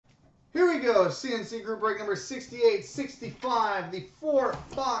Here we go. CNC group break number 6865. The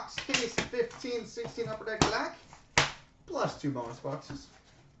 4-box case 15-16 Upper Deck Black. Plus 2 bonus boxes.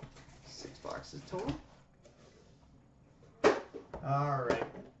 6 boxes total. Alright.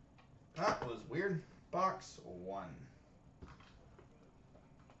 That was weird. Box 1.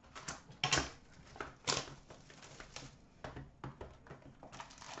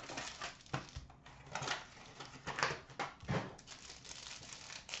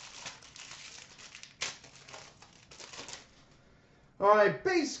 All right,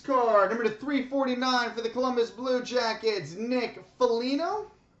 base card, number 349 for the Columbus Blue Jackets, Nick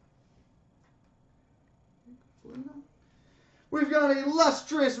Foligno. We've got a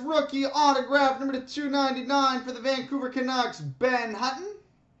lustrous rookie autograph, number 299 for the Vancouver Canucks, Ben Hutton.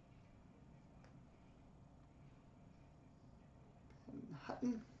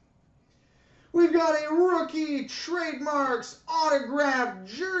 We've got a rookie trademarks autograph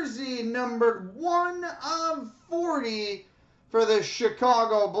jersey, numbered 1/40. For the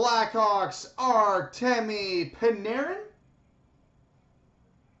Chicago Blackhawks, Artemi Panarin.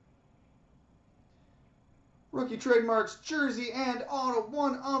 Rookie trademarks, jersey and auto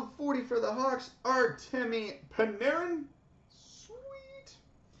 1/40 for the Hawks, Artemi Panarin. Sweet.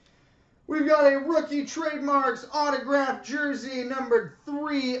 We've got a rookie trademarks autograph jersey numbered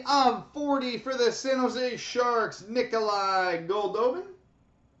 3/40 for the San Jose Sharks, Nikolai Goldobin.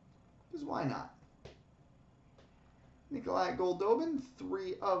 Because why not? Nikolai Goldobin,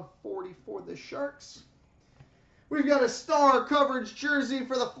 3/40 for the Sharks. We've got a star coverage jersey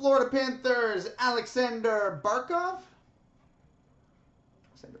for the Florida Panthers, Alexander Barkov.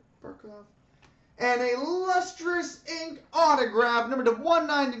 And a lustrous ink autograph, number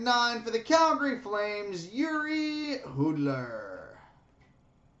 199 for the Calgary Flames, Yuri Hudler.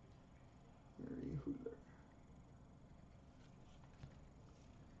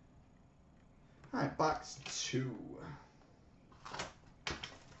 All right, box 2.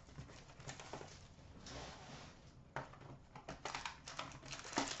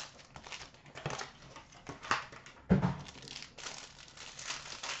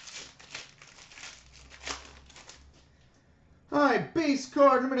 All right, base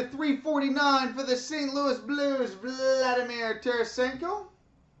card number 349 for the St. Louis Blues, Vladimir Tarasenko.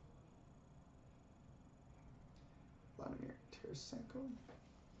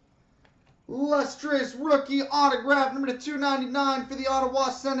 Lustrous rookie autograph number 299 for the Ottawa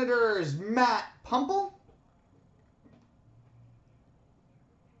Senators, Matt Pumple.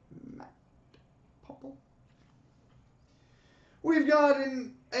 We've got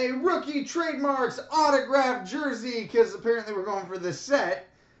a rookie trademarks autograph jersey, because apparently we're going for the set,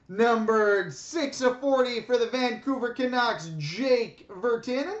 numbered 6/40 for the Vancouver Canucks, Jake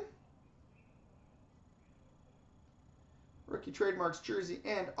Virtanen. Rookie trademarks jersey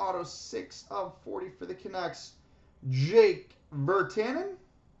and auto 6/40 for the Canucks, Jake Virtanen.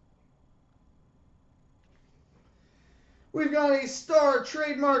 We've got a star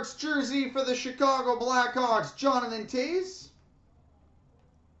trademarks jersey for the Chicago Blackhawks, Jonathan Toews.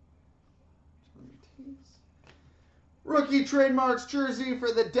 Rookie trademarks jersey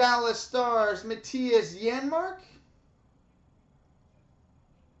for the Dallas Stars, Matthias Janmark.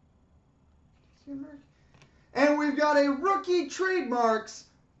 And we've got a rookie trademarks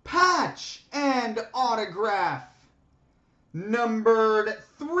patch and autograph, numbered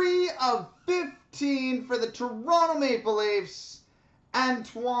 3/15 for the Toronto Maple Leafs,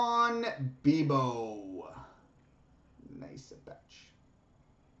 Antoine Bibeau. Nice patch.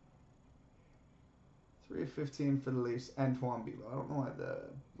 3/15 for the Leafs, Antoine Bibeau. I don't know why the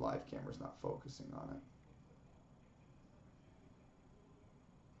live camera's not focusing on it.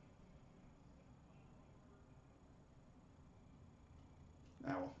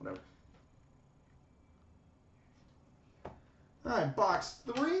 Ah, well, whatever. All right, box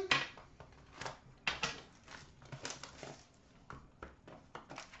 3.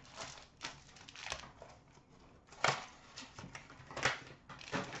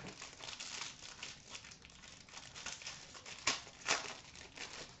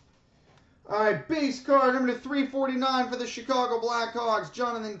 All right, base card number 349 for the Chicago Blackhawks,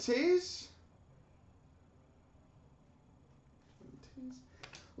 Jonathan Toews.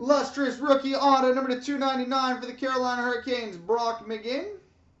 Lustrous rookie auto number 299 for the Carolina Hurricanes, Brock McGinn.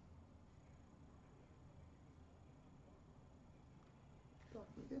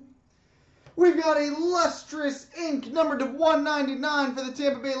 We've got a lustrous ink number 199 for the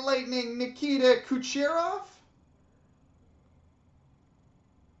Tampa Bay Lightning, Nikita Kucherov.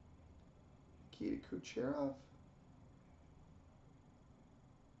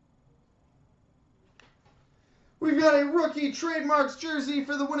 We've got a rookie trademarks jersey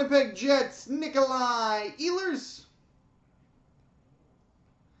for the Winnipeg Jets, Nikolai Ehlers.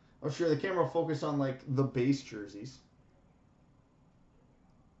 Oh, sure, the camera will focus on, like, the base jerseys.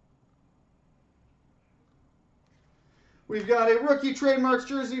 We've got a rookie trademarks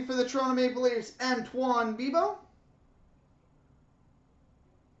jersey for the Toronto Maple Leafs, Antoine Bibeau.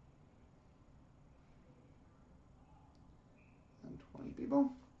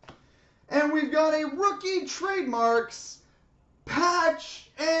 And we've got a rookie trademarks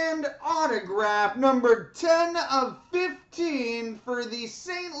patch and autograph number 10 of 15 for the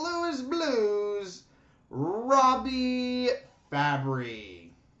St. Louis Blues, Robbie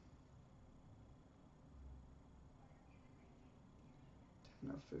Fabry.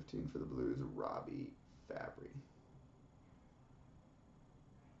 10 of 15 for the Blues, Robbie Fabry.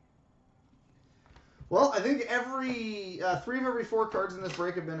 Well, I think 3 of every 4 cards in this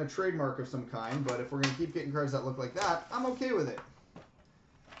break have been a trademark of some kind, but if we're going to keep getting cards that look like that, I'm okay with it.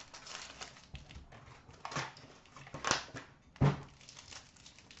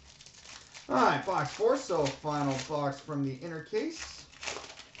 Alright, box 4, so final box from the inner case.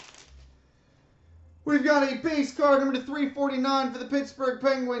 We've got a base card number 349 for the Pittsburgh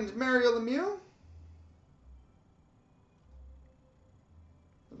Penguins, Mario Lemieux.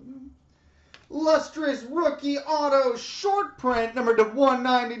 Lustrous rookie auto short print number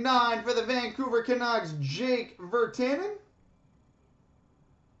 199 for the Vancouver Canucks, Jake Virtanen.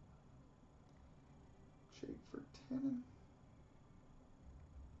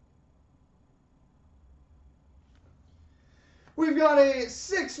 We've got a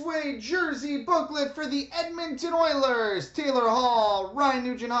 6-way jersey booklet for the Edmonton Oilers, Taylor Hall, Ryan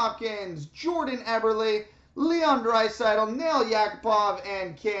Nugent-Hopkins, Jordan Eberle, Leon Draisaitl, Nail Yakupov,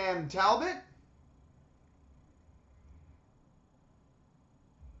 and Cam Talbot.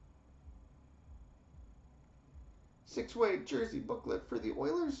 Six-way jersey booklet for the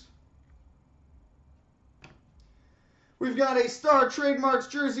Oilers. We've got a Star Trademarks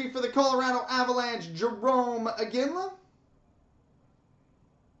jersey for the Colorado Avalanche, Jerome Iginla.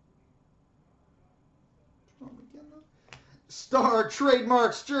 Star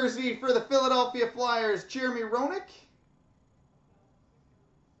Trademarks jersey for the Philadelphia Flyers, Jeremy Roenick.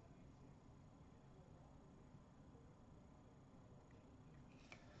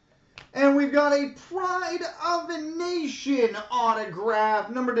 And we've got a Pride of a Nation autograph,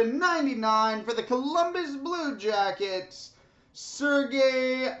 number 99 for the Columbus Blue Jackets,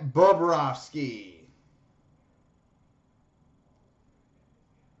 Sergei Bobrovsky.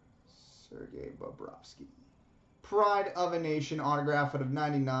 Sergei Bobrovsky. Pride of a Nation autograph out of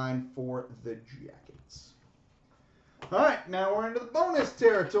 99 for the Jackets. All right, now we're into the bonus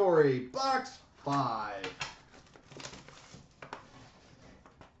territory. Box 5.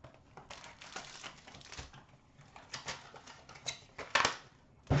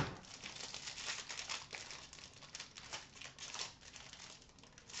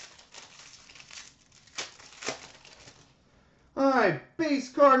 All right,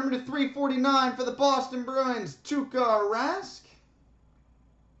 base card number 349 for the Boston Bruins, Tuukka Rask.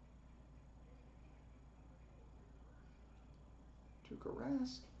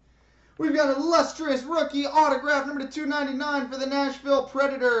 We've got a lustrous rookie autograph number 299 for the Nashville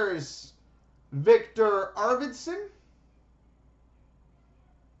Predators, Victor Arvidsson.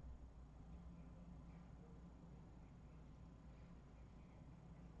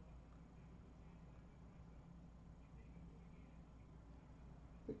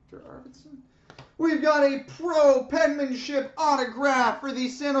 We've got a pro penmanship autograph for the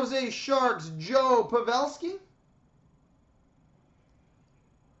San Jose Sharks, Joe Pavelski.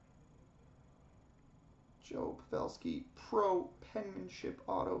 Joe Pavelski, pro penmanship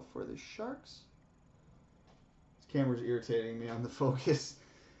auto for the Sharks. This camera's irritating me on the focus.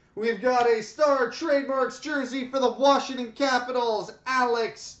 We've got a Star Trademarks jersey for the Washington Capitals,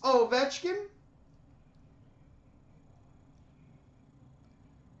 Alex Ovechkin.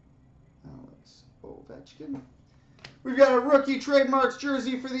 We've got a rookie trademarks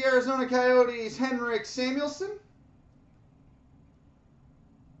jersey for the Arizona Coyotes, Henrik Samuelsson.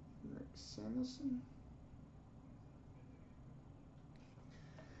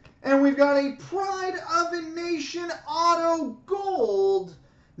 And we've got a Pride of a Nation auto gold,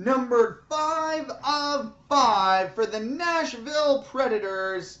 numbered 5 of 5 for the Nashville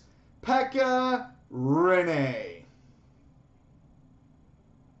Predators, Pekka Rinne.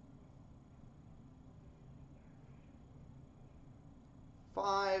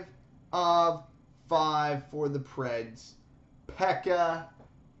 5 of 5 for the Preds, Pekka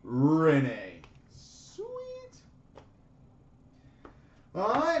Rinne. Sweet.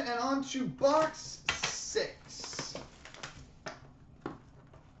 All right, and on to box 6.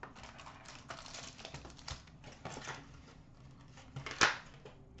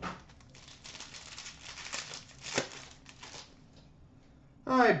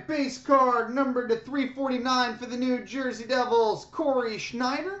 right, base card numbered to 349 for the New Jersey Devils, Corey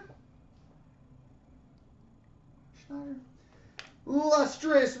Schneider.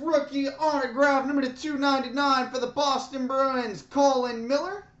 Lustrous rookie autograph number to 299 for the Boston Bruins, Colin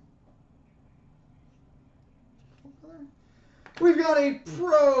Miller. We've got a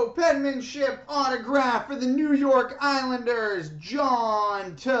pro penmanship autograph for the New York Islanders,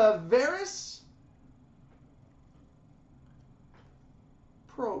 John Tavares.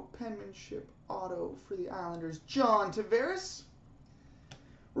 Pro penmanship auto for the Islanders, John Tavares.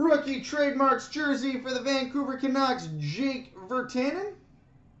 Rookie trademarks jersey for the Vancouver Canucks, Jake Virtanen.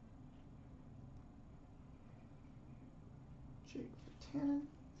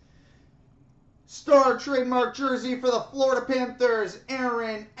 Star trademark jersey for the Florida Panthers,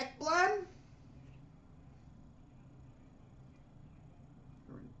 Aaron Ekblad.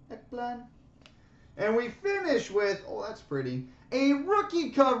 And we finish with, oh that's pretty, a rookie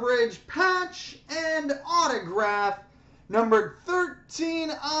coverage patch and autograph numbered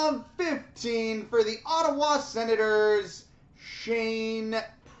 13 of 15 for the Ottawa Senators, Shane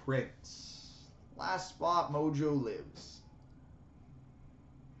Prince. Last spot, Mojo lives.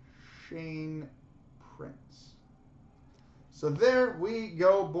 Shane Prince. So there we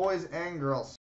go, boys and girls.